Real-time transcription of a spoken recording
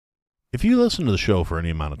If you listen to the show for any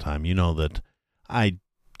amount of time, you know that I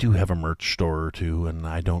do have a merch store or two, and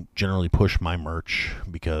I don't generally push my merch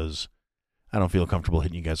because I don't feel comfortable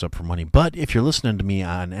hitting you guys up for money. But if you're listening to me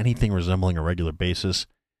on anything resembling a regular basis,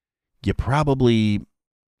 you probably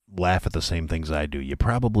laugh at the same things I do. You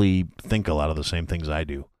probably think a lot of the same things I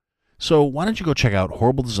do. So why don't you go check out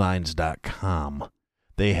horribledesigns.com.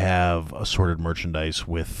 They have assorted merchandise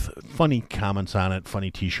with funny comments on it,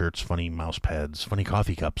 funny t-shirts, funny mouse pads, funny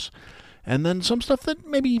coffee cups, and then some stuff that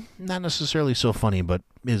maybe not necessarily so funny, but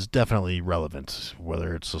is definitely relevant,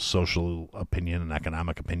 whether it's a social opinion, an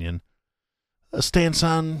economic opinion, a stance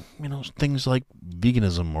on, things like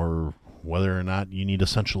veganism or whether or not you need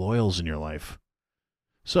essential oils in your life.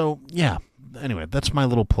 So, yeah, anyway, that's my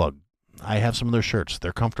little plug. I have some of their shirts.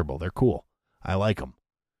 They're comfortable. They're cool. I like them.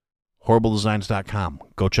 HorribleDesigns.com.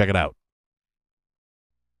 Go check it out.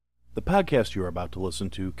 The podcast you are about to listen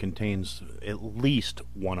to contains at least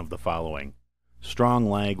one of the following: strong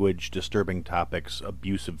language, disturbing topics,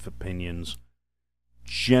 abusive opinions,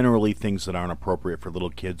 generally things that aren't appropriate for little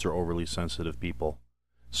kids or overly sensitive people.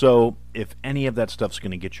 So, if any of that stuff's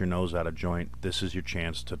going to get your nose out of joint, this is your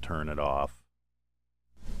chance to turn it off.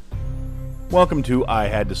 Welcome to I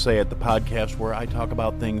Had to Say It, the podcast where I talk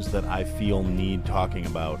about things that I feel need talking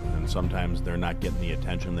about, and sometimes they're not getting the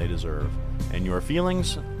attention they deserve. And your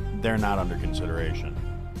feelings, they're not under consideration.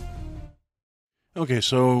 Okay,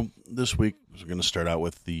 so this week we're going to start out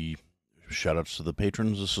with the shout-outs to the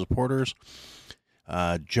patrons, the supporters.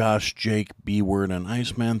 Josh, Jake, B-Word, and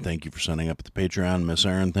Iceman, thank you for signing up at the Patreon. Miss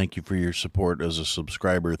Erin, thank you for your support as a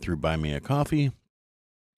subscriber through Buy Me a Coffee.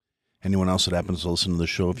 Anyone else that happens to listen to the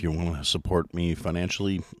show, if you want to support me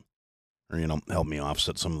financially or, help me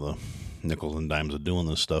offset some of the nickels and dimes of doing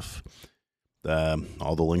this stuff,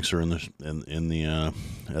 all the links are in the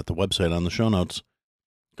at the website on the show notes.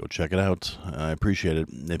 Go check it out. I appreciate it.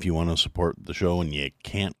 If you want to support the show and you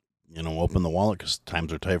can't, open the wallet because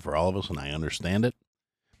times are tight for all of us, and I understand it.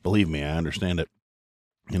 Believe me, I understand it.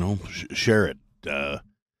 Share it.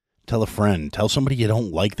 Tell a friend. Tell somebody you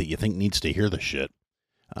don't like that you think needs to hear the shit.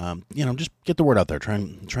 Just get the word out there. Try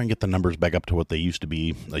and get the numbers back up to what they used to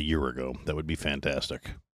be a year ago. That would be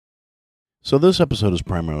fantastic. So this episode is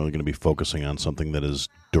primarily going to be focusing on something that is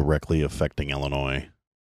directly affecting Illinois.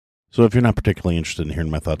 So if you're not particularly interested in hearing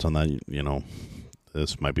my thoughts on that,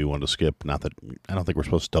 this might be one to skip. Not that I don't think we're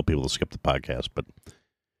supposed to tell people to skip the podcast, but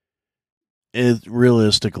it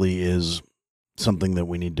realistically is something that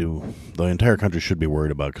the entire country should be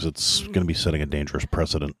worried about because it's going to be setting a dangerous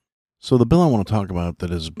precedent. So the bill I want to talk about that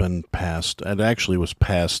has been passed, it actually was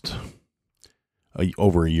passed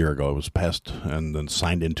over a year ago. It was passed and then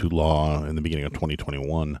signed into law in the beginning of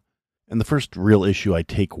 2021. And the first real issue I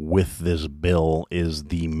take with this bill is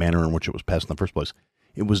the manner in which it was passed in the first place.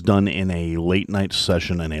 It was done in a late night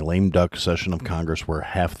session, in a lame duck session of Congress where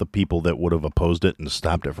half the people that would have opposed it and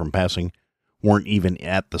stopped it from passing weren't even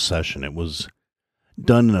at the session. It was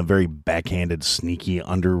done in a very backhanded, sneaky,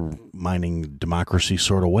 undermining democracy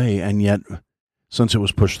sort of way, and yet, since it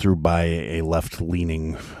was pushed through by a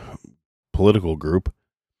left-leaning political group,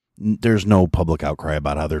 there's no public outcry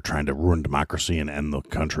about how they're trying to ruin democracy and end the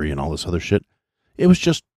country and all this other shit. It was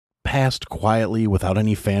just passed quietly without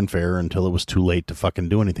any fanfare until it was too late to fucking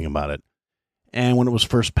do anything about it. And when it was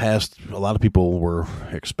first passed, a lot of people were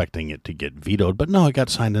expecting it to get vetoed, but no, it got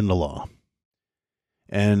signed into law.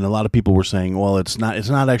 And a lot of people were saying, well, it's not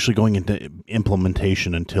actually going into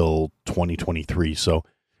implementation until 2023, so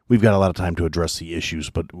we've got a lot of time to address the issues,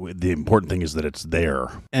 but the important thing is that it's there.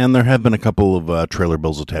 And there have been a couple of trailer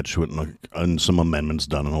bills attached to it and some amendments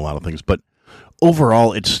done and a lot of things, but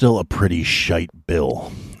overall, it's still a pretty shite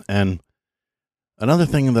bill. And another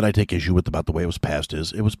thing that I take issue with about the way it was passed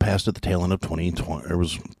is it was passed at the tail end of 2020. It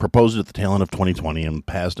was proposed at the tail end of 2020 and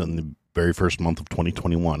passed in the very first month of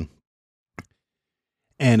 2021.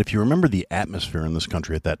 And if you remember the atmosphere in this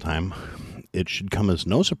country at that time, it should come as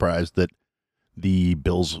no surprise that the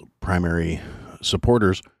bill's primary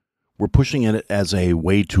supporters were pushing it as a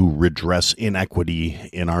way to redress inequity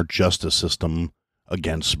in our justice system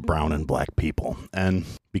against brown and black people. And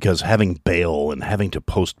because having bail and having to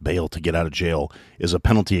post bail to get out of jail is a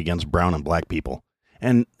penalty against brown and black people.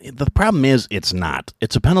 And the problem is it's not.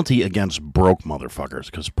 It's a penalty against broke motherfuckers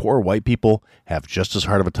because poor white people have just as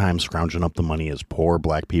hard of a time scrounging up the money as poor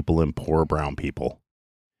black people and poor brown people.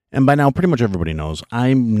 And by now, pretty much everybody knows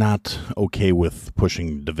I'm not okay with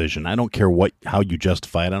pushing division. I don't care how you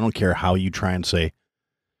justify it. I don't care how you try and say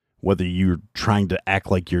whether you're trying to act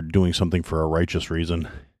like you're doing something for a righteous reason.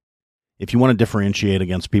 If you want to differentiate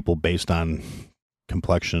against people based on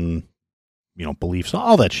complexion, beliefs,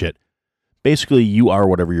 all that shit, basically, you are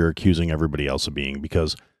whatever you're accusing everybody else of being,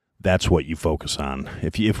 because that's what you focus on.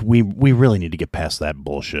 If we really need to get past that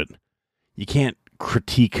bullshit. You can't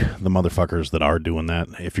critique the motherfuckers that are doing that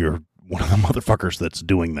if you're one of the motherfuckers that's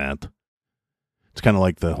doing that. It's kind of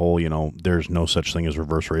like the whole, there's no such thing as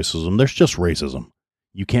reverse racism. There's just racism.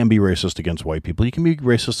 You can be racist against white people. You can be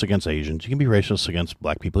racist against Asians. You can be racist against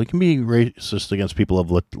black people. You can be racist against people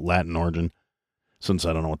of Latin origin. Since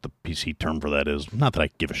I don't know what the PC term for that is. Not that I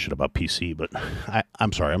give a shit about PC, but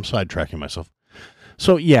I'm sorry. I'm sidetracking myself.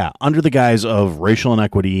 So, yeah, under the guise of racial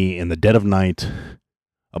inequity in the dead of night,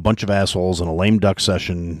 a bunch of assholes in a lame duck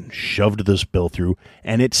session shoved this bill through,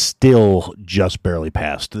 and it still just barely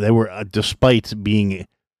passed. They were, despite being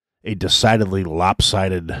a decidedly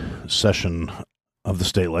lopsided session of the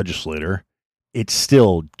state legislature, it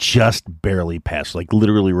still just barely passed, like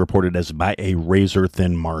literally reported as by a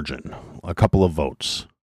razor-thin margin, a couple of votes.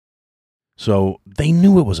 So they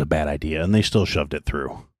knew it was a bad idea, and they still shoved it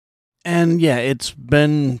through. And yeah, it's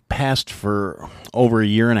been passed for over a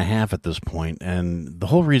year and a half at this point, and the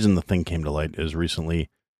whole reason the thing came to light is recently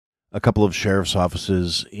a couple of sheriff's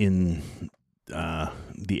offices in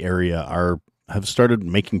the area have started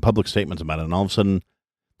making public statements about it, and all of a sudden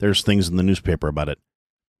there's things in the newspaper about it.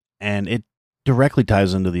 And it directly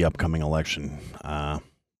ties into the upcoming election.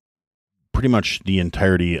 Pretty much the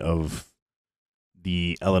entirety of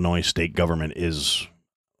the Illinois state government is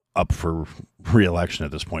up for re-election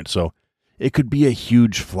at this point. So it could be a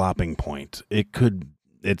huge flopping point.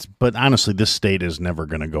 But honestly, this state is never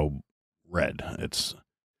going to go red.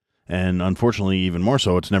 And unfortunately, even more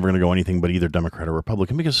so, it's never going to go anything but either Democrat or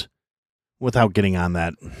Republican, because without getting on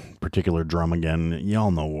that particular drum again,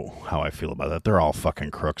 y'all know how I feel about that. They're all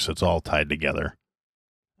fucking crooks. It's all tied together.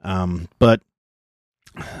 But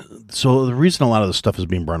so the reason a lot of this stuff is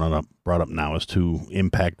being brought up now is to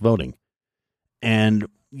impact voting. And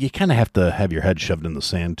you kind of have to have your head shoved in the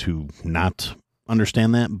sand to not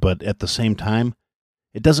understand that, but at the same time,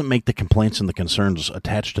 it doesn't make the complaints and the concerns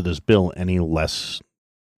attached to this bill any less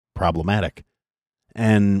problematic.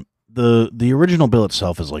 And the original bill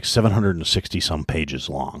itself is like 760 some pages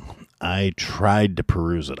long. I tried to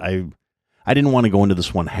peruse it. I didn't want to go into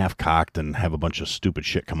this one half-cocked and have a bunch of stupid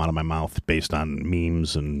shit come out of my mouth based on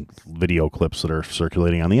memes and video clips that are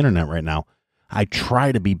circulating on the internet right now. I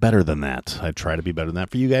try to be better than that. I try to be better than that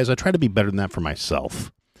for you guys. I try to be better than that for myself.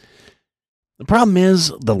 The problem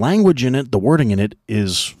is the language in it, the wording in it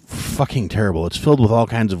is fucking terrible. It's filled with all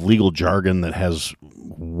kinds of legal jargon that has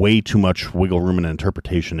way too much wiggle room and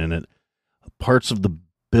interpretation in it. Parts of the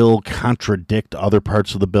bill contradict other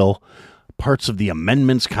parts of the bill. Parts of the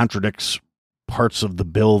amendments contradicts parts of the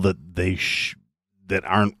bill that that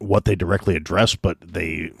aren't what they directly address, but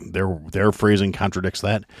their phrasing contradicts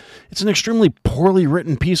that. It's an extremely poorly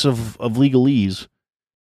written piece of legalese,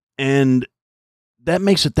 and that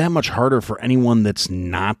makes it that much harder for anyone that's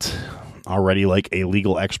not already like a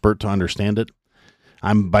legal expert to understand it.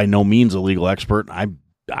 I'm by no means a legal expert.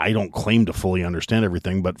 I don't claim to fully understand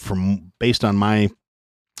everything, but based on my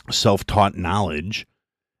self-taught knowledge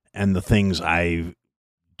and the things I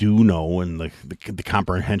do know and the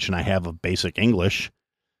comprehension I have of basic English,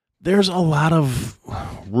 there's a lot of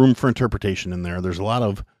room for interpretation in there. There's a lot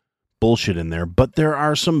of bullshit in there, but there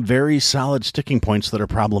are some very solid sticking points that are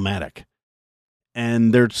problematic.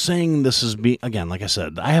 And they're saying this is again, like I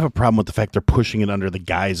said, I have a problem with the fact they're pushing it under the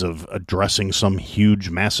guise of addressing some huge,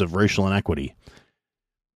 massive racial inequity.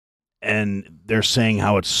 And they're saying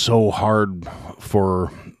how it's so hard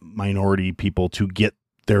for minority people to get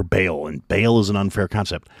their bail, and bail is an unfair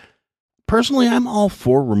concept. Personally, I'm all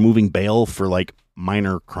for removing bail for like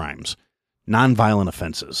minor crimes, nonviolent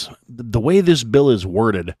offenses. The way this bill is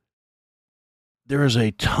worded, there is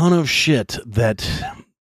a ton of shit that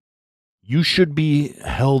you should be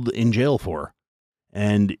held in jail for.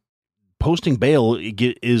 And posting bail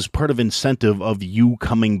is part of incentive of you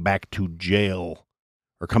coming back to jail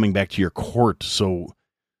or coming back to your court. So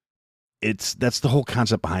that's the whole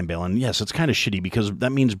concept behind bail. And yes, it's kind of shitty because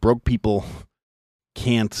that means broke people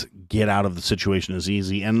can't get out of the situation as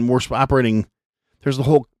easy. And we're operating, there's the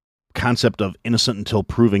whole concept of innocent until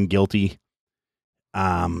proven guilty.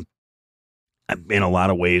 In a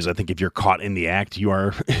lot of ways, I think if you're caught in the act,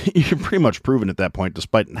 you're pretty much proven at that point,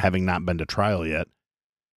 despite having not been to trial yet.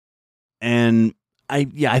 And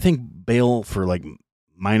I think bail for like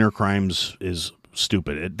minor crimes is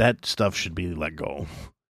stupid. That stuff should be let go.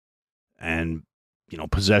 And,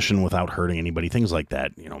 possession without hurting anybody, things like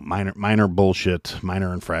that, minor bullshit,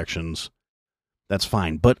 minor infractions, that's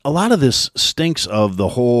fine. But a lot of this stinks of the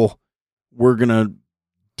whole, we're going to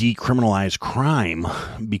decriminalize crime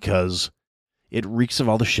because it reeks of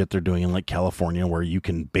all the shit they're doing in like California, where you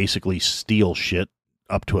can basically steal shit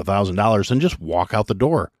up to $1,000 and just walk out the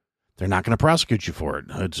door. They're not going to prosecute you for it.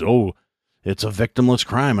 It's a victimless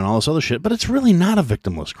crime and all this other shit, but it's really not a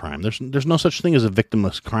victimless crime. There's no such thing as a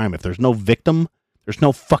victimless crime. If there's no victim, there's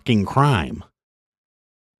no fucking crime.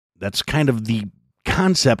 That's kind of the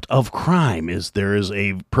concept of crime, is there is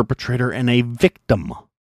a perpetrator and a victim.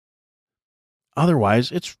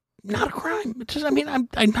 Otherwise, it's not a crime. It's just,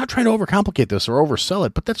 I'm not trying to overcomplicate this or oversell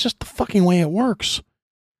it, but that's just the fucking way it works.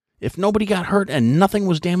 If nobody got hurt and nothing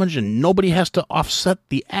was damaged and nobody has to offset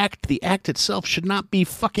the act itself should not be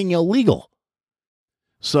fucking illegal.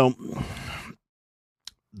 So,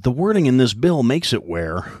 the wording in this bill makes it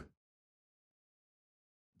where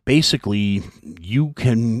basically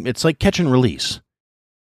it's like catch and release.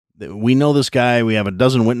 We know this guy. We have a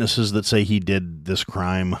dozen witnesses that say he did this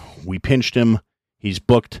crime. We pinched him. He's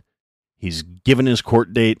booked. He's given his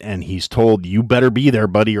court date, and he's told, you better be there,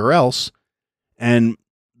 buddy, or else. And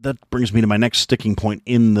that brings me to my next sticking point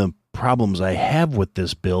in the problems I have with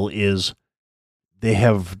this bill is they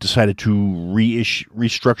have decided to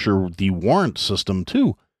restructure the warrant system,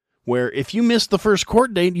 too, where if you miss the first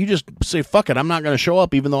court date, you just say, fuck it, I'm not going to show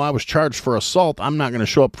up, even though I was charged for assault. I'm not going to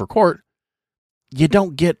show up for court. You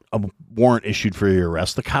don't get a warrant issued for your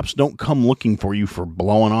arrest. The cops don't come looking for you for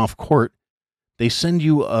blowing off court. They send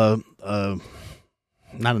you not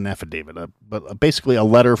an affidavit, but basically a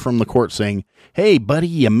letter from the court saying, hey, buddy,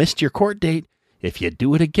 you missed your court date. If you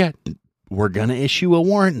do it again, we're going to issue a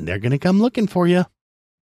warrant and they're going to come looking for you.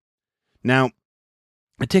 Now,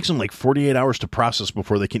 it takes them like 48 hours to process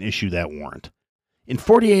before they can issue that warrant. In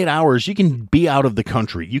 48 hours, you can be out of the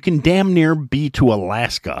country. You can damn near be to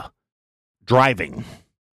Alaska driving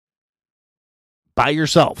by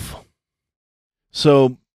yourself.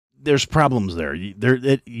 So there's problems there.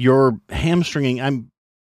 You're hamstringing.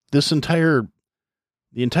 The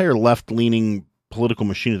entire left-leaning political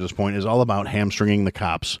machine at this point is all about hamstringing the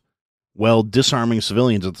cops while disarming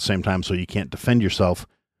civilians at the same time so you can't defend yourself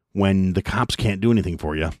when the cops can't do anything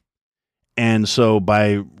for you. And so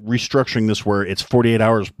by restructuring this where it's 48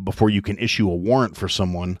 hours before you can issue a warrant for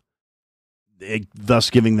someone, thus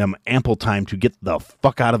giving them ample time to get the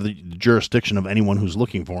fuck out of the jurisdiction of anyone who's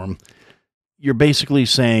looking for them, you're basically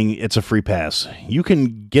saying it's a free pass. You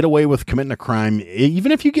can get away with committing a crime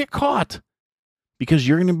even if you get caught, because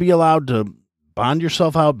you're going to be allowed to bond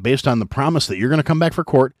yourself out based on the promise that you're going to come back for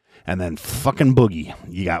court and then fucking boogie.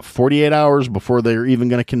 You got 48 hours before they're even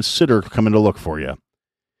going to consider coming to look for you.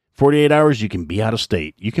 48 hours, you can be out of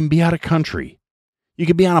state. You can be out of country. You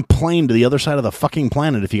could be on a plane to the other side of the fucking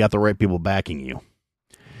planet if you got the right people backing you.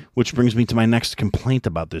 Which brings me to my next complaint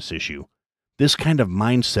about this issue. This kind of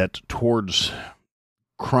mindset towards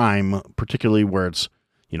crime, particularly where it's,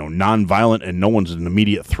 nonviolent and no one's an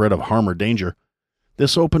immediate threat of harm or danger,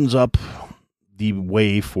 this opens up the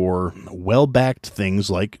way for well-backed things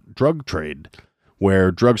like drug trade,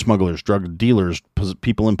 where drug smugglers, drug dealers,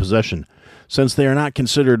 people in possession, since they are not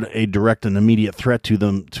considered a direct and immediate threat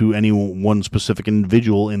to any one specific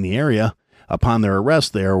individual in the area, upon their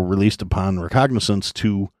arrest, they are released upon recognizance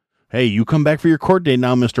to, hey, you come back for your court date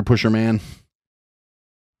now, Mr. Pusherman.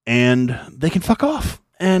 And they can fuck off.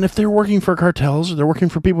 And if they're working for cartels, or they're working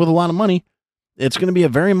for people with a lot of money, it's going to be a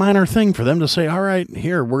very minor thing for them to say, all right,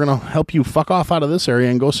 here, we're going to help you fuck off out of this area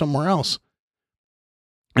and go somewhere else.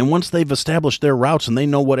 And once they've established their routes and they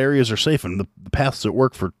know what areas are safe and the paths that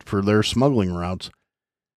work for their smuggling routes,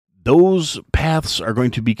 those paths are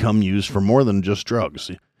going to become used for more than just drugs.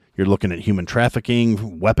 You're looking at human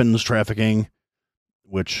trafficking, weapons trafficking,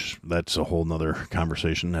 which that's a whole nother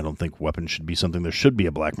conversation. I don't think weapons should be something there should be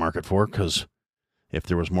a black market for, because if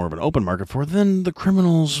there was more of an open market for, then the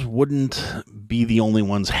criminals wouldn't be the only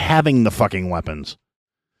ones having the fucking weapons.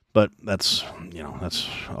 But that's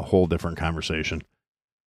a whole different conversation.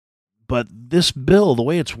 But this bill, the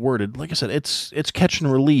way it's worded, like I said, it's catch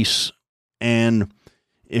and release. And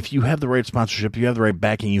if you have the right sponsorship, you have the right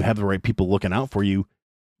backing, you have the right people looking out for you,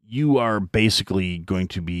 you are basically going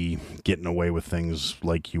to be getting away with things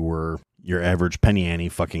like you were your average penny ante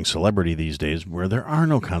fucking celebrity these days, where there are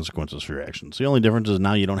no consequences for your actions. The only difference is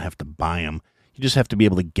now you don't have to buy them. You just have to be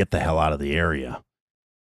able to get the hell out of the area.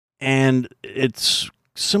 And it's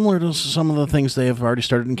similar to some of the things they have already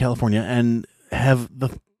started in California and have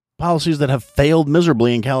the policies that have failed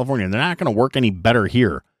miserably in California. They're not going to work any better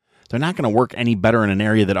here. They're not going to work any better in an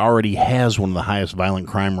area that already has one of the highest violent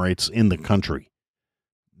crime rates in the country.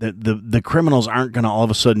 The criminals aren't going to all of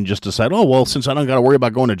a sudden just decide, oh, well, since I don't got to worry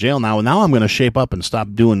about going to jail now I'm going to shape up and stop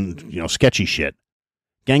doing, sketchy shit.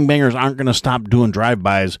 Gangbangers aren't going to stop doing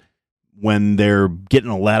drive-bys when they're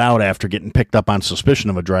getting let out after getting picked up on suspicion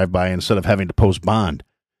of a drive-by instead of having to post bond.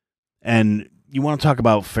 And you want to talk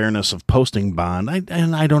about fairness of posting bond.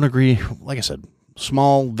 I don't agree. Like I said,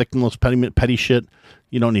 small, victimless, petty shit,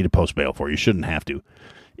 you don't need to post bail for. You shouldn't have to.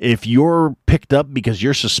 If you're picked up because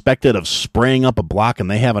you're suspected of spraying up a block and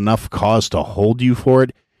they have enough cause to hold you for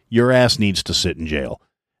it, your ass needs to sit in jail.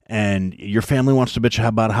 And your family wants to bitch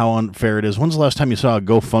about how unfair it is. When's the last time you saw a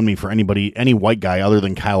GoFundMe for anybody, any white guy other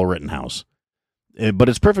than Kyle Rittenhouse? But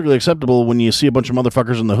it's perfectly acceptable when you see a bunch of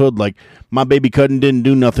motherfuckers in the hood like, my baby cousin didn't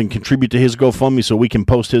do nothing, contribute to his GoFundMe so we can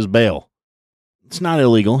post his bail. It's not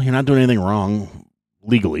illegal. You're not doing anything wrong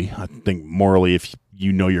legally. I think morally, if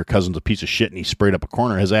you know your cousin's a piece of shit and he sprayed up a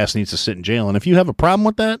corner, his ass needs to sit in jail. And if you have a problem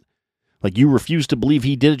with that, like you refuse to believe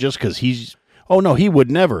he did it just because oh no, he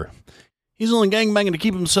would never. He's only gangbanging to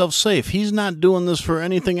keep himself safe. He's not doing this for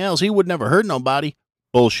anything else. He would never hurt nobody.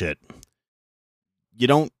 Bullshit. You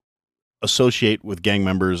don't associate with gang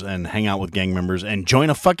members and hang out with gang members and join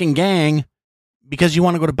a fucking gang because you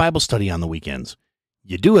want to go to Bible study on the weekends.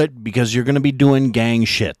 You do it because you're going to be doing gang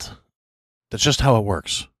shit. That's just how it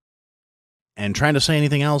works. And trying to say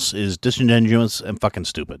anything else is disingenuous and fucking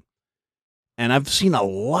stupid. And I've seen a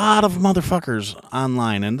lot of motherfuckers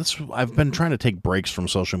online, and I've been trying to take breaks from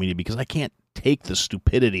social media because I can't take the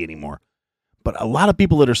stupidity anymore. But a lot of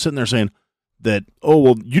people that are sitting there saying that, oh,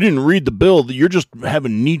 well, you didn't read the bill, that you're just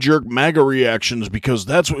having knee-jerk MAGA reactions because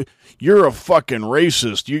that's what, you're a fucking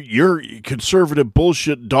racist, you're conservative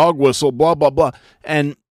bullshit, dog whistle, blah, blah, blah.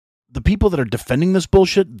 And the people that are defending this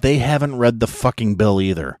bullshit, they haven't read the fucking bill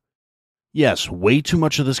either. Yes, way too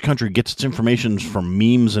much of this country gets its information from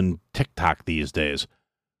memes and TikTok these days.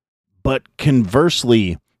 But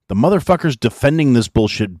conversely, the motherfuckers defending this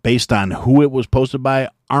bullshit based on who it was posted by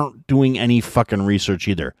aren't doing any fucking research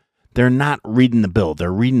either. They're not reading the bill.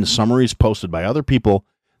 They're reading summaries posted by other people,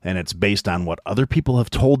 and it's based on what other people have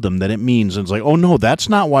told them that it means. And it's like, oh no, that's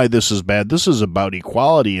not why this is bad. This is about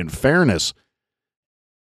equality and fairness.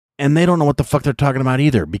 And they don't know what the fuck they're talking about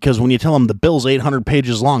either, because when you tell them the bill's 800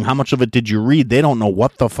 pages long, how much of it did you read? They don't know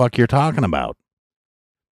what the fuck you're talking about.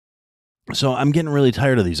 So I'm getting really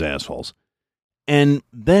tired of these assholes. And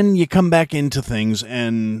then you come back into things,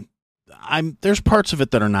 and there's parts of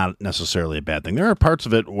it that are not necessarily a bad thing. There are parts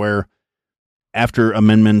of it where, after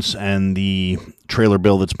amendments and the trailer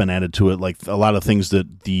bill that's been added to it, like a lot of things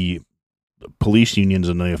that the police unions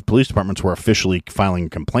and the police departments were officially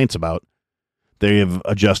filing complaints about, they have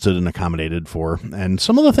adjusted and accommodated for. And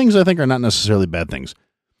some of the things I think are not necessarily bad things.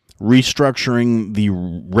 Restructuring the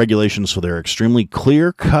regulations so they're extremely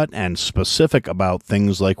clear, cut, and specific about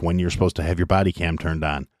things like when you're supposed to have your body cam turned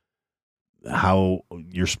on, how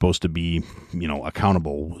you're supposed to be,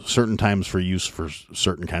 accountable, certain times for use for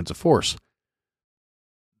certain kinds of force.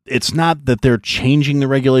 It's not that they're changing the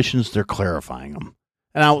regulations, they're clarifying them.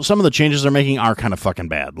 And now, some of the changes they're making are kind of fucking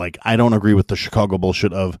bad. Like, I don't agree with the Chicago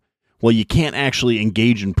bullshit of, well, you can't actually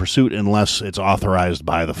engage in pursuit unless it's authorized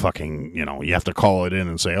by the fucking, you have to call it in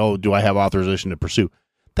and say, oh, do I have authorization to pursue?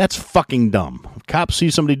 That's fucking dumb. If cops see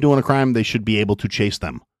somebody doing a crime, they should be able to chase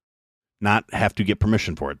them, not have to get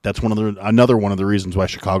permission for it. That's another one of the reasons why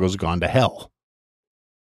Chicago's gone to hell.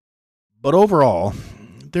 But overall,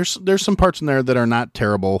 there's some parts in there that are not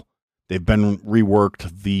terrible. They've been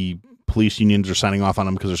reworked. The police unions are signing off on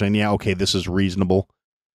them because they're saying, yeah, okay, this is reasonable.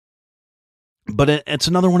 But it's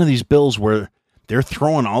another one of these bills where they're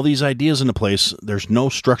throwing all these ideas into place. There's no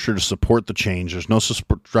structure to support the change. There's no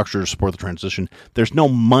structure to support the transition. There's no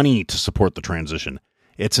money to support the transition.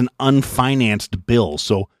 It's an unfinanced bill.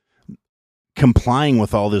 So complying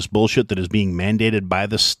with all this bullshit that is being mandated by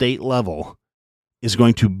the state level is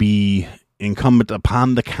going to be incumbent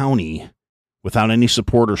upon the county without any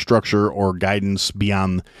support or structure or guidance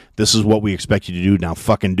beyond, this is what we expect you to do, now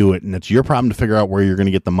fucking do it. And it's your problem to figure out where you're going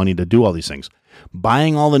to get the money to do all these things.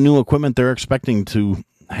 Buying all the new equipment they're expecting to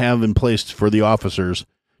have in place for the officers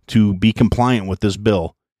to be compliant with this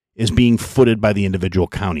bill is being footed by the individual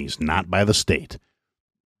counties, not by the state.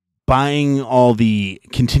 Buying all the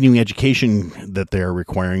continuing education that they're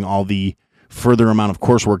requiring, all the further amount of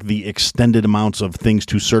coursework, the extended amounts of things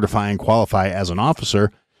to certify and qualify as an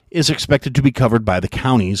officer, is expected to be covered by the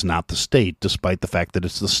counties, not the state, despite the fact that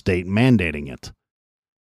it's the state mandating it.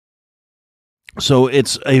 So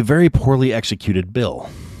it's a very poorly executed bill.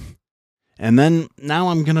 And then now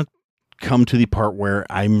I'm going to come to the part where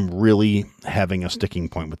I'm really having a sticking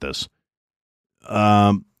point with this.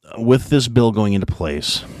 With this bill going into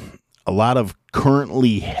place, a lot of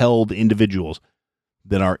currently held individuals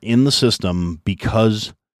that are in the system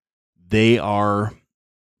because they are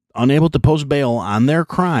unable to post bail on their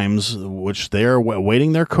crimes, which they are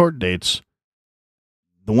awaiting their court dates,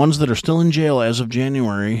 the ones that are still in jail as of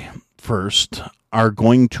January 1st are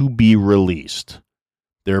going to be released.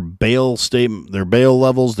 Their bail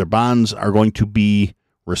levels, their bonds are going to be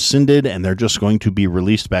rescinded, and they're just going to be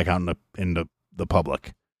released back out into the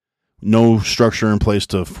public. No structure in place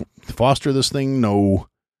to foster this thing, no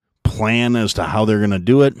plan as to how they're going to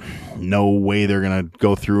do it, no way they're going to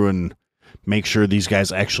go through and make sure these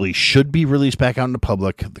guys actually should be released back out into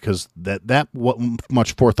public, because that what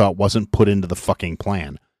much forethought wasn't put into the fucking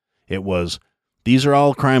plan. It was, these are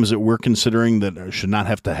all crimes that we're considering that should not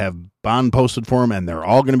have to have bond posted for them, and they're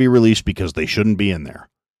all going to be released because they shouldn't be in there.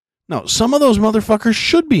 No, some of those motherfuckers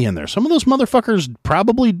should be in there. Some of those motherfuckers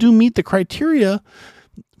probably do meet the criteria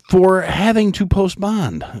for having to post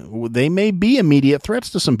bond. They may be immediate threats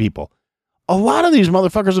to some people. A lot of these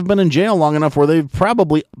motherfuckers have been in jail long enough where they've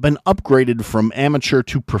probably been upgraded from amateur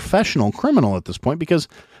to professional criminal at this point, because,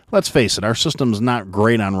 let's face it, our system's not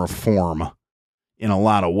great on reform in a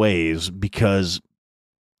lot of ways, because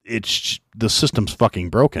the system's fucking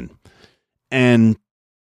broken. And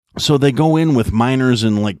so they go in with minors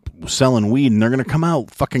and like selling weed, and they're going to come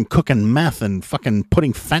out fucking cooking meth and fucking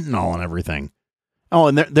putting fentanyl and everything. Oh,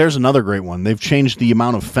 and there's another great one. They've changed the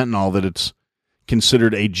amount of fentanyl that it's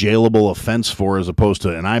considered a jailable offense for, as opposed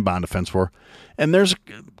to an I-bond offense for. And there's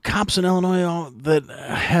cops in Illinois that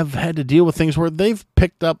have had to deal with things where they've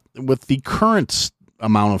picked up, with the current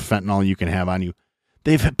amount of fentanyl you can have on you,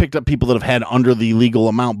 they've picked up people that have had under the legal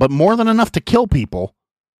amount, but more than enough to kill people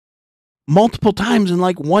multiple times in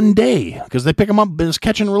like one day, because they pick them up and it's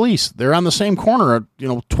catch and release. They're on the same corner,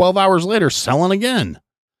 12 hours later selling again.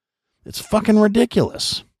 It's fucking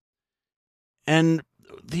ridiculous. And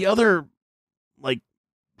the other, like,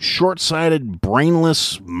 short-sighted,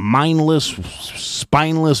 brainless, mindless,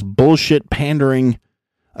 spineless, bullshit pandering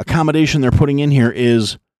accommodation they're putting in here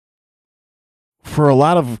is, for a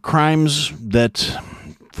lot of crimes that,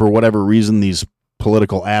 for whatever reason, these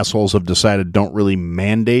political assholes have decided don't really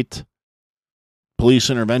mandate police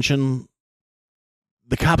intervention,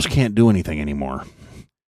 the cops can't do anything anymore.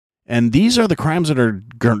 And these are the crimes that are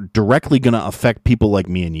directly going to affect people like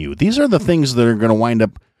me and you. These are the things that are going to wind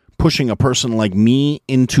up pushing a person like me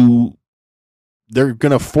into, they're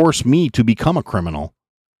going to force me to become a criminal.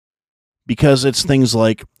 Because it's things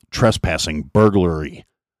like trespassing, burglary,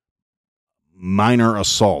 minor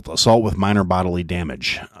assault with minor bodily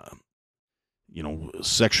damage,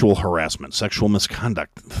 sexual harassment, sexual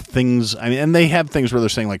misconduct, things. I mean, and they have things where they're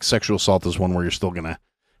saying like sexual assault is one where you're still going to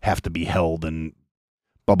have to be held and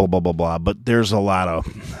blah, blah, blah, blah, blah. But there's a lot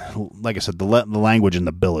of, like I said, the language in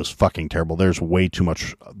the bill is fucking terrible. There's way too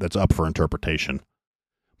much that's up for interpretation.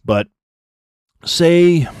 But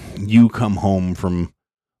say you come home from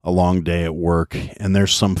a long day at work and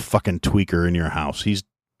there's some fucking tweaker in your house. He's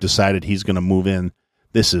decided he's going to move in.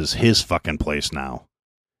 This is his fucking place now.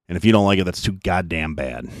 And if you don't like it, that's too goddamn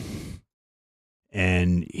bad.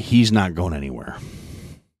 And he's not going anywhere.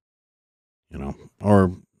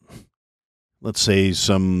 Or let's say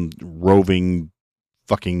some roving,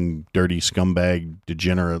 fucking dirty scumbag,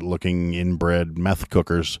 degenerate-looking inbred meth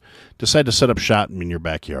cookers decide to set up shop in your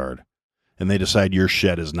backyard. And they decide your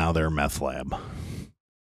shed is now their meth lab.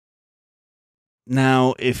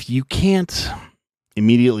 Now, if you can't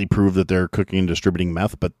immediately prove that they're cooking and distributing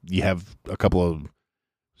meth, but you have a couple of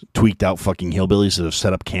tweaked out fucking hillbillies that have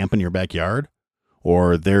set up camp in your backyard,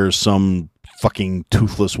 or there's some fucking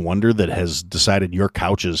toothless wonder that has decided your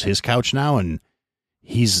couch is his couch now and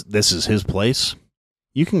this is his place,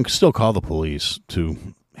 you can still call the police to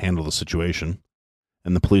handle the situation,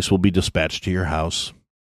 and the police will be dispatched to your house.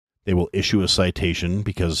 They will issue a citation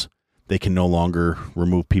because they can no longer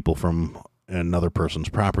remove people from another person's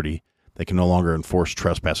property. They can no longer enforce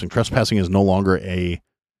trespassing. Trespassing is no longer a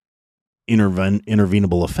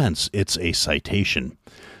intervenable offense. It's a citation.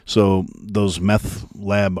 So those meth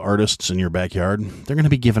lab artists in your backyard, they're going to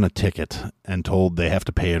be given a ticket and told they have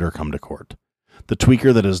to pay it or come to court. The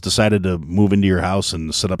tweaker that has decided to move into your house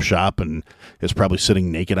and set up shop and is probably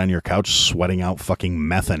sitting naked on your couch sweating out fucking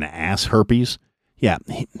meth and ass herpes, yeah,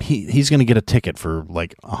 he's going to get a ticket for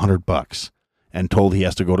like $100 and told he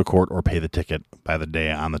has to go to court or pay the ticket by the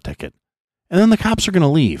day on the ticket. And then the cops are going to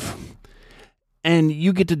leave. And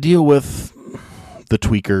you get to deal with the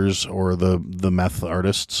tweakers or the meth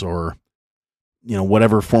artists or,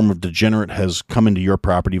 whatever form of degenerate has come into your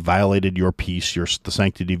property, violated your peace, the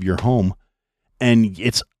sanctity of your home. And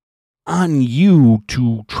it's on you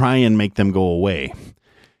to try and make them go away.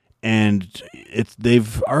 And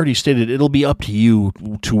they've already stated it'll be up to you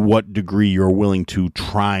to what degree you're willing to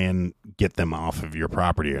try and get them off of your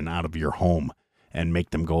property and out of your home and make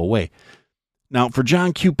them go away. Now, for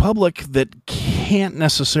John Q. Public that can't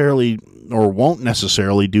necessarily or won't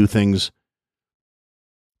necessarily do things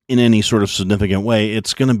in any sort of significant way,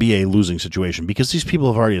 it's going to be a losing situation because these people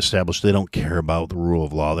have already established they don't care about the rule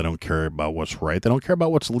of law. They don't care about what's right. They don't care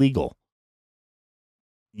about what's legal.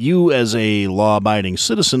 You, as a law-abiding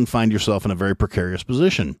citizen, find yourself in a very precarious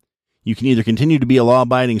position. You can either continue to be a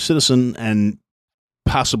law-abiding citizen and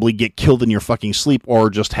possibly get killed in your fucking sleep, or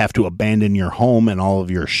just have to abandon your home and all of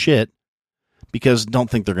your shit, because don't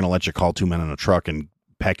think they're going to let you call two men in a truck and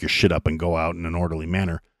pack your shit up and go out in an orderly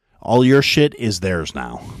manner. All your shit is theirs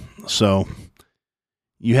now. So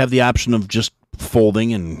you have the option of just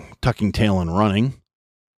folding and tucking tail and running,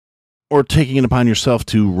 or taking it upon yourself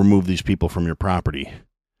to remove these people from your property.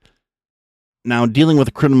 Now, dealing with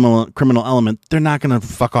a criminal element, they're not going to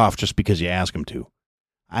fuck off just because you ask them to.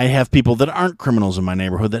 I have people that aren't criminals in my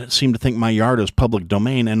neighborhood that seem to think my yard is public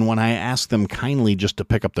domain, and when I ask them kindly just to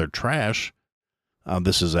pick up their trash,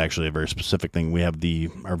 this is actually a very specific thing. We have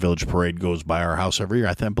our village parade goes by our house every year.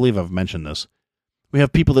 I believe I've mentioned this. We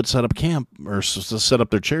have people that set up camp or set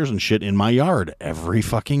up their chairs and shit in my yard every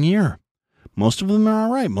fucking year. Most of them are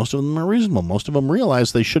all right. Most of them are reasonable. Most of them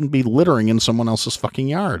realize they shouldn't be littering in someone else's fucking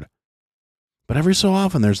yard. But every so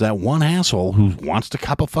often, there's that one asshole who wants to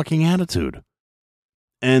cop a fucking attitude.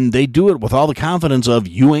 And they do it with all the confidence of,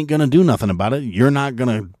 you ain't going to do nothing about it. You're not going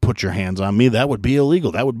to put your hands on me. That would be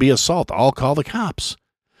illegal. That would be assault. I'll call the cops.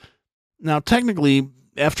 Now, technically,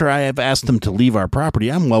 after I have asked them to leave our property,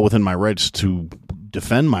 I'm well within my rights to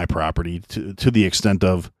defend my property to the extent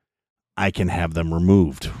of, I can have them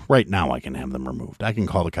removed. Right now, I can have them removed. I can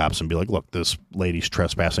call the cops and be like, look, this lady's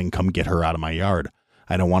trespassing. Come get her out of my yard.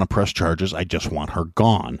 I don't want to press charges. I just want her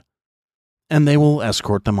gone. And they will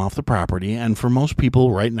escort them off the property. And for most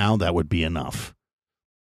people right now, that would be enough.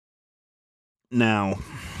 Now,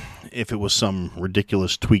 if it was some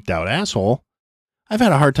ridiculous tweaked out asshole, I've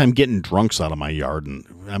had a hard time getting drunks out of my yard. And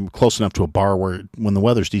I'm close enough to a bar where when the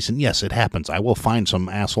weather's decent, yes, it happens. I will find some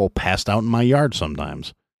asshole passed out in my yard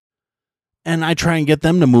sometimes. And I try and get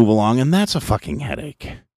them to move along, and that's a fucking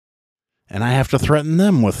headache. And I have to threaten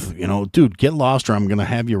them with, dude, get lost or I'm going to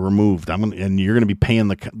have you removed. And you're going to be paying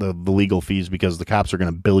the legal fees because the cops are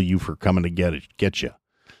going to bill you for coming to get you.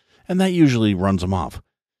 And that usually runs them off.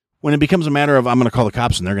 When it becomes a matter of, I'm going to call the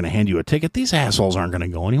cops and they're going to hand you a ticket, these assholes aren't going to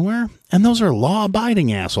go anywhere. And those are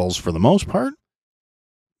law-abiding assholes for the most part.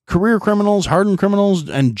 Career criminals, hardened criminals,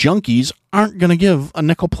 and junkies aren't going to give a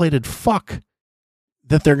nickel-plated fuck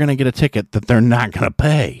that they're going to get a ticket that they're not going to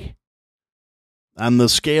pay. On the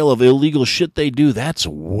scale of illegal shit they do, that's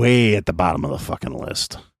way at the bottom of the fucking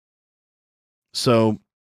list. So,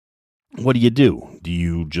 what do? Do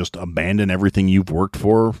you just abandon everything you've worked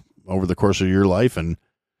for over the course of your life and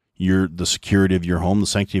the security of your home, the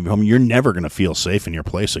sanctity of your home? You're never going to feel safe in your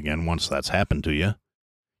place again once that's happened to you.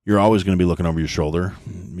 You're always going to be looking over your shoulder.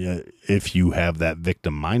 If you have that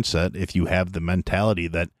victim mindset, if you have the mentality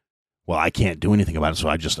that, well, I can't do anything about it, so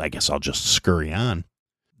I guess I'll just scurry on.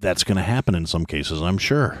 That's going to happen in some cases, I'm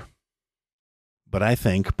sure. But I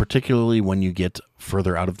think, particularly when you get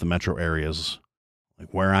further out of the metro areas,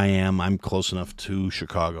 like where I am, I'm close enough to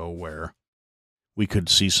Chicago where we could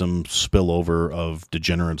see some spillover of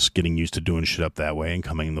degenerates getting used to doing shit up that way and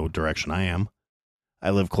coming in the direction I am. I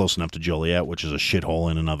live close enough to Joliet, which is a shithole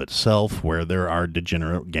in and of itself, where there are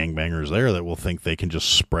degenerate gangbangers there that will think they can just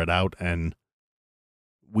spread out, and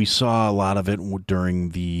we saw a lot of it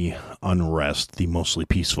during the unrest, the mostly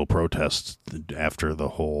peaceful protests after the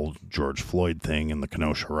whole George Floyd thing and the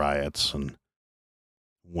Kenosha riots. And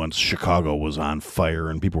once Chicago was on fire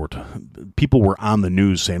and people were on the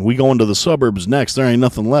news saying, we go into the suburbs next, there ain't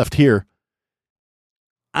nothing left here.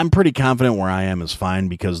 I'm pretty confident where I am is fine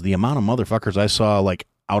because the amount of motherfuckers I saw like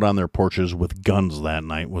out on their porches with guns that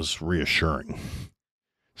night was reassuring.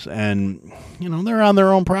 And, they're on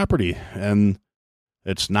their own property and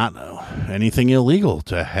it's not anything illegal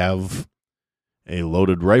to have a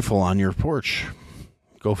loaded rifle on your porch.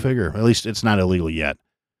 Go figure. At least it's not illegal yet.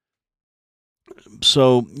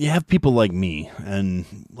 So you have people like me. And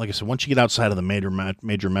like I said, once you get outside of the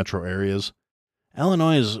major metro areas,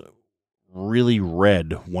 Illinois is really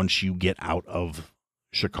red once you get out of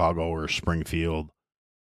Chicago or Springfield.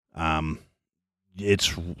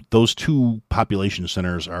 It's those two population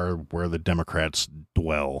centers are where the Democrats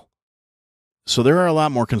dwell. So there are a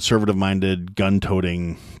lot more conservative-minded,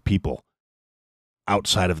 gun-toting people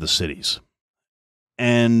outside of the cities.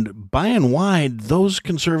 And by and wide, those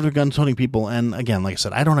conservative gun-toting people, and again, like I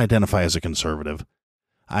said, I don't identify as a conservative.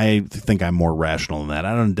 I think I'm more rational than that.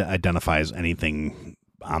 I don't identify as anything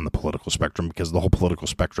on the political spectrum because the whole political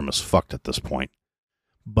spectrum is fucked at this point.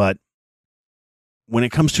 But when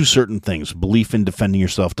it comes to certain things, belief in defending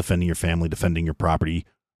yourself, defending your family, defending your property,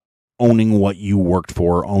 owning what you worked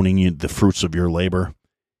for, owning the fruits of your labor,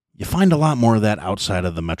 You find a lot more of that outside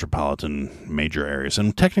of the metropolitan major areas.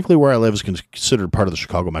 And technically where I live is considered part of the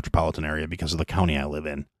Chicago metropolitan area because of the county I live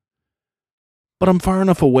in. But I'm far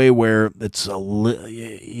enough away where it's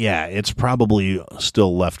it's probably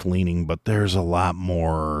still left-leaning, but there's a lot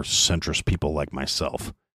more centrist people like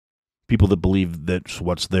myself. People that believe that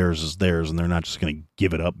what's theirs is theirs, and they're not just going to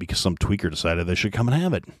give it up because some tweaker decided they should come and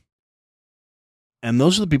have it. And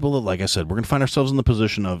those are the people that, like I said, we're going to find ourselves in the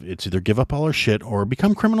position of it's either give up all our shit or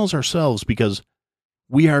become criminals ourselves, because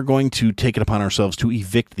we are going to take it upon ourselves to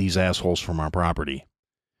evict these assholes from our property.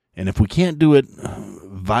 And if we can't do it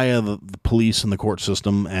via the police and the court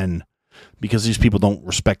system, and because these people don't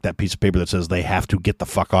respect that piece of paper that says they have to get the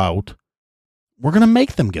fuck out, we're going to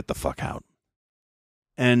make them get the fuck out.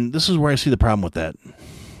 And this is where I see the problem with that,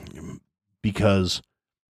 because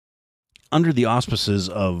under the auspices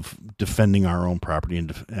of defending our own property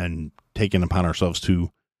and taking upon ourselves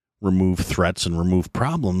to remove threats and remove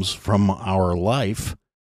problems from our life,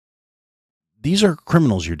 these are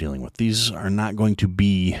criminals you're dealing with. These are not going to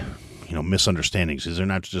be, misunderstandings. These are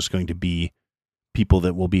not just going to be people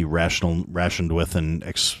that will be rationed with and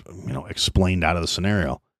explained out of the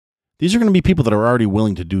scenario. These are going to be people that are already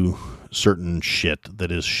willing to do certain shit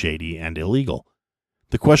that is shady and illegal.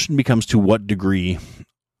 The question becomes, to what degree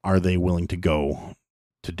are they willing to go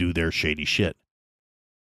to do their shady shit?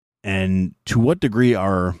 And to what degree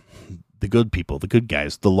are the good people, the good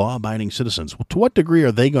guys, the law-abiding citizens, to what degree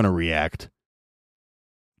are they going to react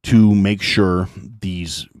to make sure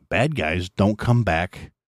these bad guys don't come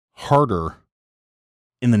back harder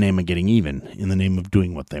in the name of getting even, in the name of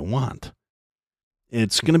doing what they want?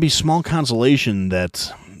 It's going to be small consolation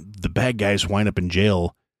that the bad guys wind up in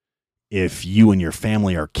jail if you and your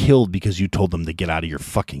family are killed because you told them to get out of your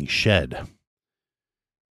fucking shed.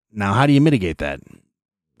 Now, how do you mitigate that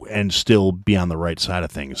and still be on the right side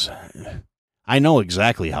of things? I know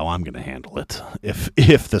exactly how I'm going to handle it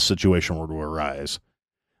if the situation were to arise.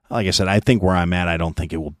 Like I said, I think where I'm at, I don't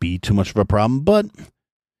think it will be too much of a problem, but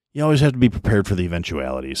you always have to be prepared for the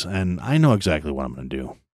eventualities, and I know exactly what I'm going to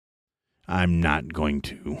do. I'm not going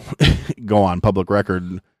to go on public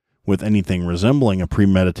record with anything resembling a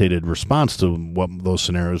premeditated response to what those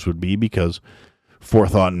scenarios would be, because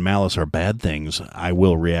forethought and malice are bad things. I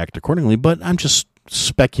will react accordingly, but I'm just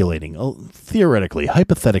speculating, theoretically,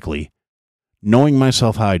 hypothetically, knowing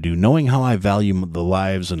myself how I do, knowing how I value the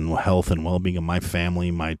lives and health and well-being of my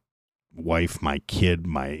family, my wife, my kid,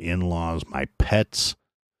 my in-laws, my pets.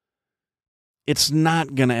 It's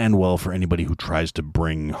not going to end well for anybody who tries to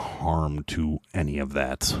bring harm to any of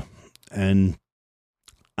that. And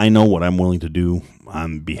I know what I'm willing to do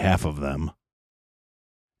on behalf of them.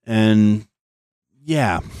 And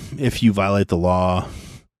yeah, if you violate the law,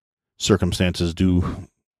 circumstances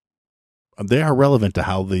they are relevant to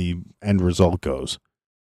how the end result goes.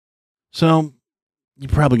 So you're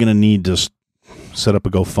probably going to need to set up a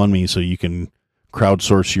GoFundMe so you can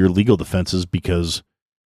crowdsource your legal defenses, because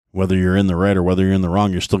whether you're in the right or whether you're in the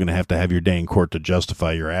wrong, you're still going to have your day in court to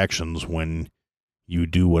justify your actions when you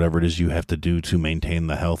do whatever it is you have to do to maintain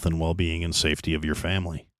the health and well-being and safety of your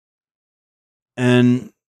family.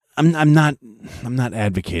 And I'm not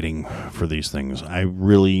advocating for these things. I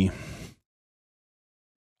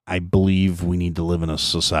believe we need to live in a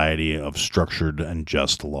society of structured and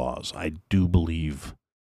just laws. I do believe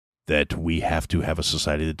that we have to have a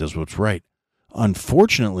society that does what's right.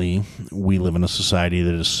 Unfortunately, we live in a society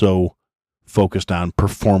that is so focused on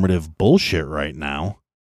performative bullshit right now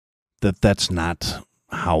that that's not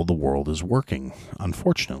how the world is working,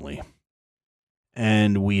 unfortunately.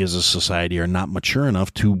 And we as a society are not mature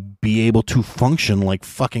enough to be able to function like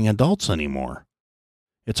fucking adults anymore.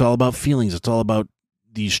 It's all about feelings. It's all about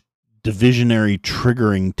these divisionary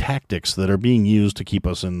triggering tactics that are being used to keep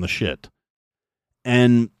us in the shit.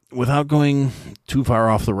 And without going too far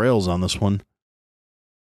off the rails on this one,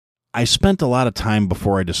 I spent a lot of time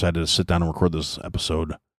before I decided to sit down and record this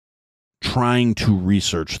episode trying to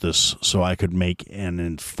research this so I could make an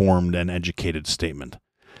informed and educated statement,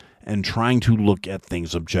 and trying to look at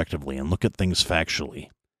things objectively and look at things factually.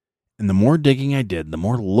 And the more digging I did, the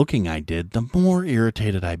more looking I did, the more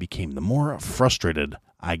irritated I became, the more frustrated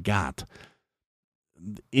I got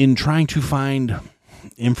in trying to find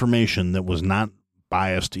information that was not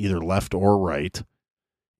biased either left or right,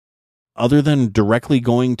 other than directly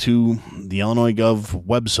going to the Illinois Gov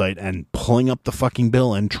website and pulling up the fucking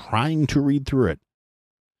bill and trying to read through it.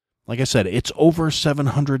 Like I said, it's over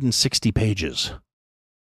 760 pages.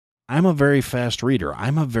 I'm a very fast reader.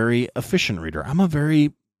 I'm a very efficient reader. I'm a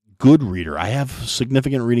very good reader. I have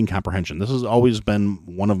significant reading comprehension. This has always been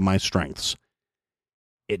one of my strengths.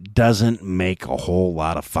 it doesn't make a whole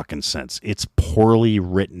lot of fucking sense. It's poorly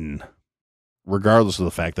written, regardless of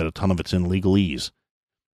the fact that a ton of it's in legalese.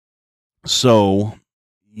 So,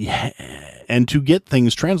 yeah, and to get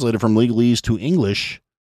things translated from legalese to English,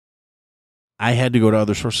 I had to go to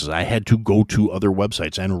other sources. I had to go to other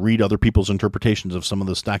websites and read other people's interpretations of some of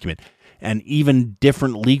this document. And even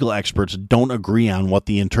different legal experts don't agree on what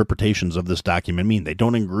the interpretations of this document mean. They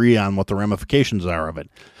don't agree on what the ramifications are of it.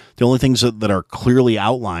 The only things that are clearly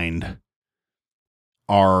outlined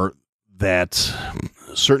are that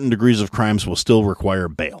certain degrees of crimes will still require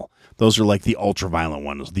bail. Those are like the ultra-violent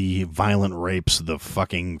ones, the violent rapes, the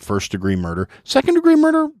fucking first-degree murder. Second-degree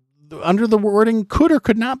murder, under the wording, could or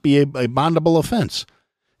could not be a bondable offense.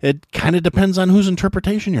 It kind of depends on whose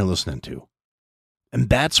interpretation you're listening to. And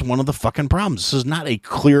that's one of the fucking problems. This is not a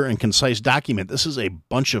clear and concise document. This is a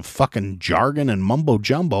bunch of fucking jargon and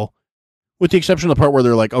mumbo-jumbo, with the exception of the part where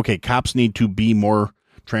they're like, okay, cops need to be more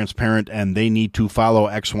transparent and they need to follow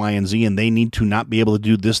X, Y, and Z, and they need to not be able to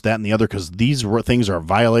do this, that, and the other because these things are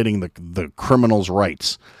violating the criminal's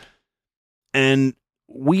rights. And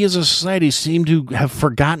we as a society seem to have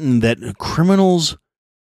forgotten that criminals,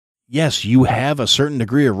 yes, you have a certain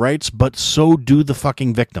degree of rights, but so do the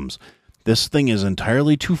fucking victims. This thing is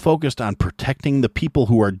entirely too focused on protecting the people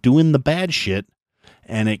who are doing the bad shit,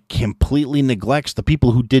 and it completely neglects the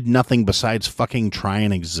people who did nothing besides fucking try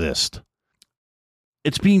and exist.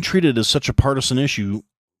 It's being treated as such a partisan issue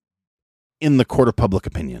in the court of public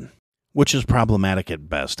opinion, which is problematic at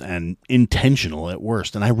best and intentional at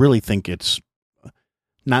worst. And I really think it's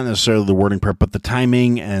not necessarily the wording part, but the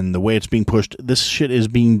timing and the way it's being pushed. This shit is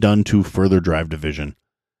being done to further drive division.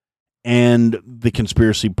 And the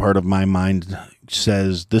conspiracy part of my mind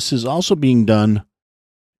says this is also being done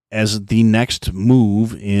as the next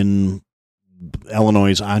move in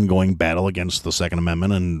Illinois' ongoing battle against the Second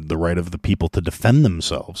Amendment and the right of the people to defend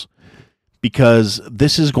themselves. Because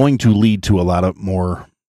this is going to lead to a lot of more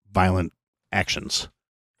violent actions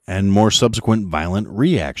and more subsequent violent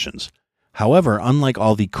reactions. However, unlike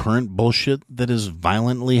all the current bullshit that is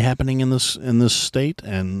violently happening in this state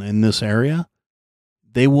and in this area,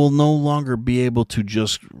 they will no longer be able to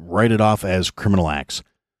just write it off as criminal acts,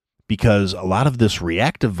 because a lot of this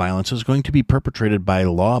reactive violence is going to be perpetrated by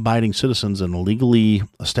law-abiding citizens and legally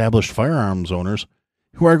established firearms owners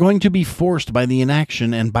who are going to be forced by the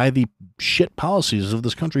inaction and by the shit policies of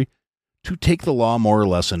this country to take the law more or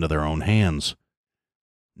less into their own hands.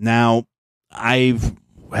 Now, I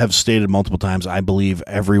have stated multiple times, I believe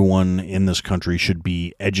everyone in this country should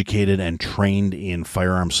be educated and trained in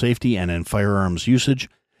firearm safety and in firearms usage,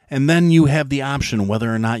 and then you have the option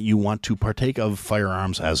whether or not you want to partake of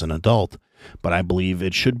firearms as an adult. But I believe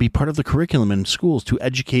it should be part of the curriculum in schools to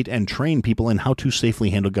educate and train people in how to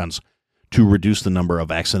safely handle guns, to reduce the number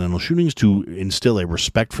of accidental shootings, to instill a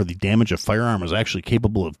respect for the damage a firearm is actually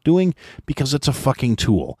capable of doing, because it's a fucking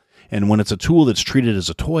tool. And when it's a tool that's treated as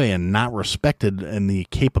a toy and not respected in the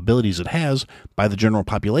capabilities it has by the general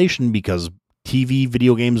population, because TV,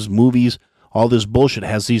 video games, movies, all this bullshit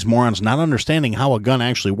has these morons not understanding how a gun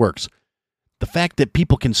actually works. The fact that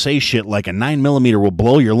people can say shit like a 9mm will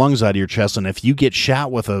blow your lungs out of your chest, and if you get shot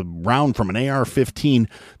with a round from an AR-15,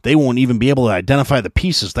 they won't even be able to identify the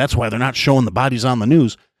pieces. That's why they're not showing the bodies on the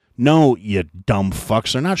news. No, you dumb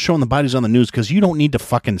fucks. They're not showing the bodies on the news because you don't need to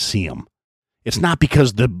fucking see them. It's not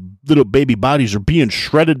because the little baby bodies are being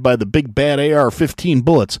shredded by the big bad AR-15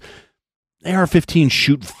 bullets. AR-15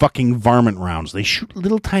 shoot fucking varmint rounds. They shoot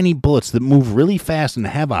little tiny bullets that move really fast and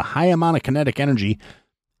have a high amount of kinetic energy,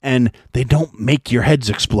 and they don't make your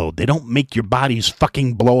heads explode. They don't make your bodies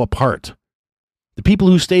fucking blow apart. The people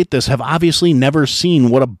who state this have obviously never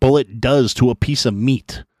seen what a bullet does to a piece of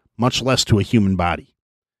meat, much less to a human body.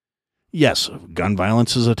 Yes, gun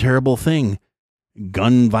violence is a terrible thing.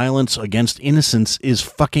 Gun violence against innocents is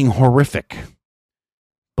fucking horrific.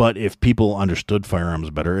 But if people understood firearms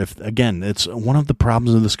better, it's one of the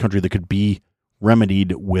problems in this country that could be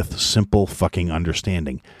remedied with simple fucking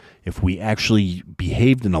understanding. If we actually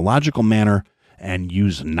behaved in a logical manner and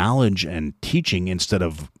used knowledge and teaching instead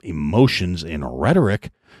of emotions and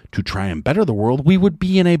rhetoric to try and better the world, we would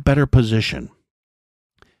be in a better position.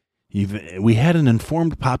 We had an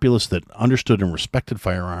informed populace that understood and respected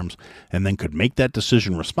firearms and then could make that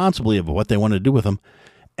decision responsibly of what they wanted to do with them.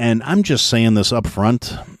 And I'm just saying this up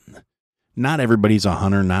front. Not everybody's a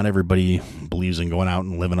hunter. Not everybody believes in going out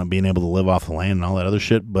and living, being able to live off the land and all that other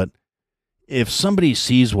shit. But if somebody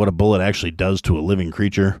sees what a bullet actually does to a living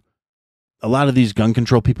creature, a lot of these gun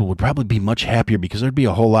control people would probably be much happier, because there'd be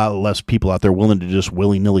a whole lot less people out there willing to just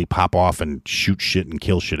willy-nilly pop off and shoot shit and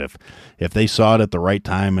kill shit. If they saw it at the right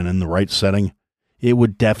time and in the right setting, it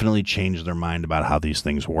would definitely change their mind about how these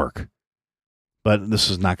things work. But this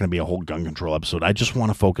is not going to be a whole gun control episode. I just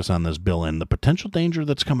want to focus on this bill and the potential danger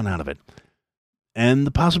that's coming out of it. And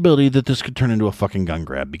the possibility that this could turn into a fucking gun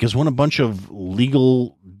grab. Because when a bunch of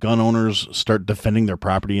legal gun owners start defending their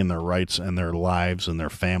property and their rights and their lives and their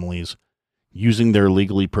families using their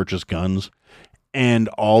legally purchased guns, and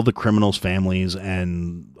all the criminals' families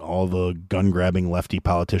and all the gun-grabbing lefty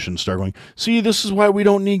politicians start going, see, this is why we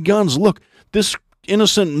don't need guns. Look, this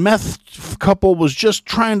innocent meth couple was just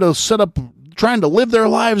trying to live their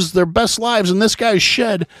lives, their best lives in this guy's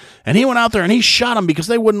shed, and he went out there and he shot them because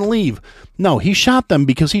they wouldn't leave. No, he shot them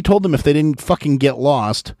because he told them if they didn't fucking get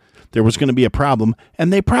lost, there was going to be a problem,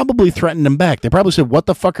 and they probably threatened him back. They probably said, what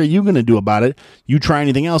the fuck are you going to do about it? You try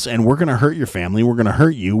anything else, and we're going to hurt your family, we're going to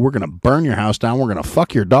hurt you, we're going to burn your house down, we're going to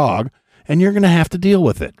fuck your dog, and you're going to have to deal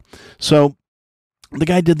with it. So the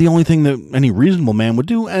guy did the only thing that any reasonable man would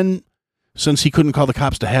do, and since he couldn't call the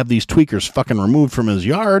cops to have these tweakers fucking removed from his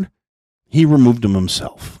yard, he removed them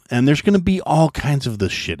himself. And there's going to be all kinds of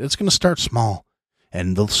this shit. It's going to start small,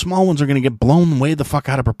 and the small ones are going to get blown way the fuck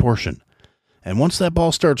out of proportion. And once that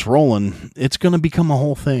ball starts rolling, it's going to become a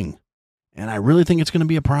whole thing. And I really think it's going to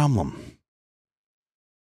be a problem.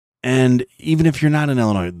 And even if you're not in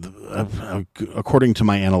Illinois, according to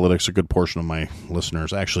my analytics, a good portion of my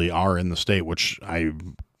listeners actually are in the state, which I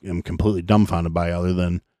am completely dumbfounded by, other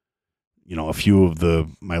than, you know, a few of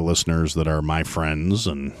my listeners that are my friends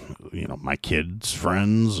and, you know, my kids'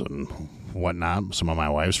 friends and whatnot, some of my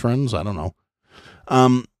wife's friends, I don't know.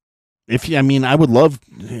 I would love,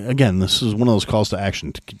 again, this is one of those calls to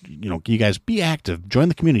action. You know, you guys be active, join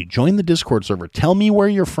the community, join the Discord server. Tell me where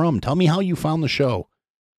you're from. Tell me how you found the show.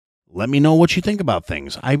 Let me know what you think about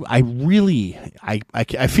things. I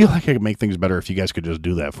feel like I could make things better if you guys could just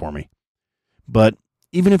do that for me. But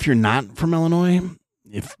even if you're not from Illinois,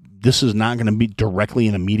 if this is not going to be directly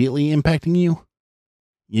and immediately impacting you,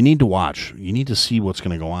 you need to watch. You need to see what's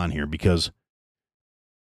going to go on here, because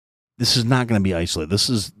this is not going to be isolated. This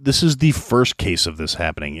is the first case of this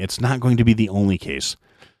happening. It's not going to be the only case.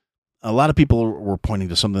 A lot of people were pointing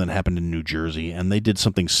to something that happened in New Jersey, and they did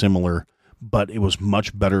something similar, but it was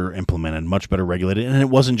much better implemented, much better regulated, and it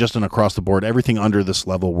wasn't just an across the board, everything under this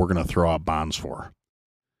level we're going to throw out bonds for.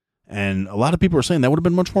 And a lot of people are saying that would have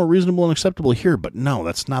been much more reasonable and acceptable here, but no,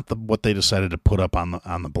 that's not what they decided to put up on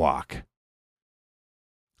the block.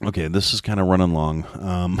 Okay, this is kind of running long.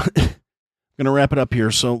 I'm going to wrap it up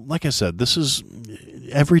here. So, like I said, this is,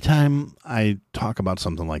 every time I talk about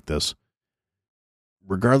something like this,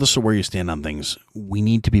 regardless of where you stand on things, we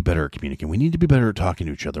need to be better at communicating. We need to be better at talking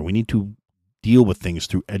to each other. We need to deal with things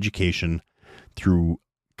through education, through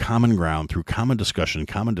common ground, through common discussion,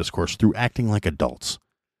 common discourse, through acting like adults.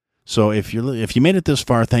 So if you made it this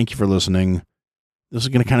far, thank you for listening. This is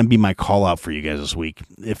going to kind of be my call out for you guys this week.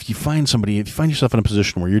 If you find yourself in a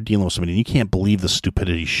position where you're dealing with somebody and you can't believe the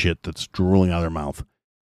stupidity shit that's drooling out of their mouth,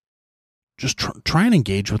 just try and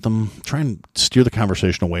engage with them. Try and steer the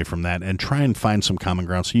conversation away from that, and try and find some common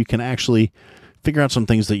ground so you can actually figure out some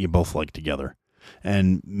things that you both like together.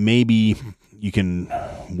 And maybe you can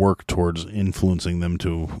work towards influencing them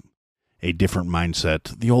to a different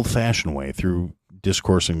mindset the old-fashioned way, through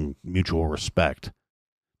discourse and mutual respect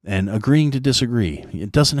and agreeing to disagree.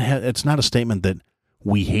 It's not a statement that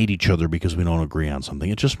we hate each other because we don't agree on something.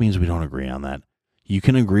 It just means we don't agree on that. You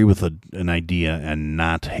can agree with an idea and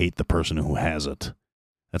not hate the person who has it.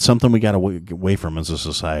 That's something we got to get away from as a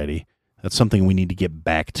society. That's something we need to get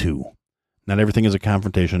back to. Not everything is a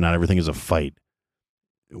confrontation. Not everything is a fight.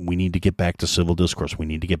 We need to get back to civil discourse. We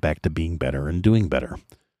need to get back to being better and doing better.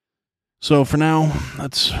 So for now,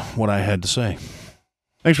 that's what I had to say.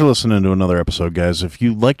 Thanks for listening to another episode, guys. If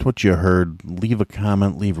you liked what you heard, leave a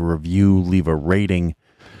comment, leave a review, leave a rating.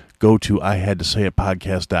 Go to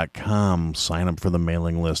ihadtosayitpodcast.com, sign up for the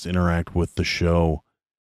mailing list, interact with the show.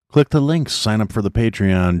 Click the links, sign up for the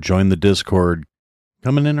Patreon, join the Discord.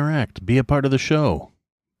 Come and interact, be a part of the show.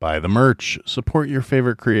 Buy the merch, support your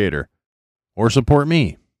favorite creator, or support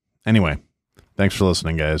me. Anyway, thanks for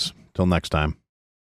listening, guys. Till next time.